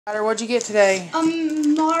What'd you get today?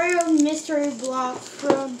 Mario mystery block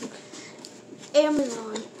from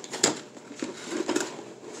Amazon.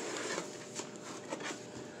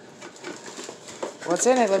 What's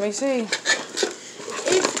in it? Let me see.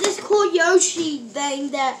 It's this cool Yoshi thing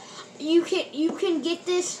that you can get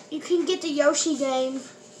this. You can get the Yoshi game.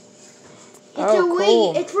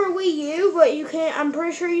 Cool. It's for Wii U, but you can. I'm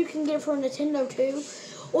pretty sure you can get it for Nintendo too.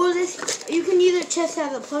 Or this, you can use it just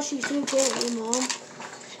as a plushie too, can't you, Mom?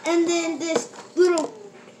 And then this little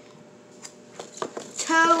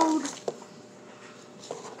Toad.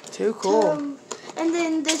 Too cool. Toad. And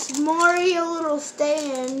then this Mario little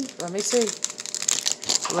stand. Let me see.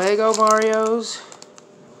 Lego Marios.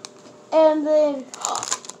 And then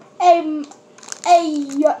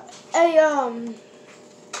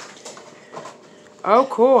Oh,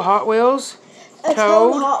 cool. Hot Wheels. a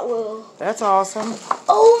Toad Hot Wheel. That's awesome.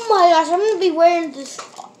 Oh my gosh, I'm gonna be wearing this.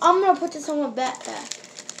 I'm gonna put this on my backpack.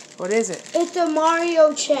 What is it? It's a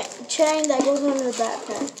Mario chain that goes on the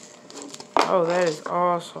backpack. Oh, that is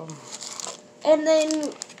awesome. And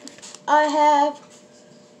then I have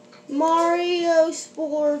Mario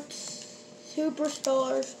Sports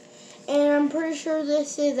Superstars, and I'm pretty sure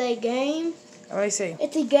this is a game. Let me see.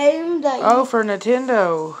 It's a game that. Oh, for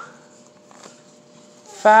Nintendo.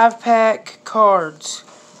 5-pack cards.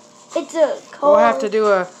 It's a card. We'll have to do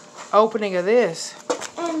a opening of this.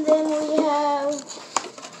 And then we have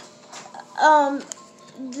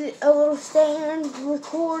a little stand,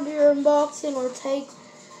 record your unboxing or take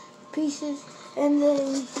pieces. And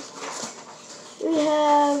then we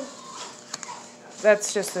have...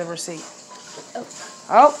 That's just the receipt.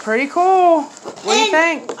 Oh, pretty cool. What do you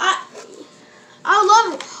think? I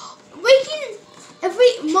love it. We can,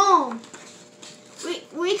 Mom,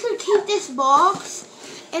 we could keep this box,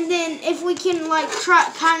 and then if we can like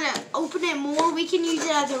try kind of open it more, we can use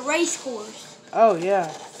it as a race course. Oh,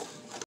 yeah.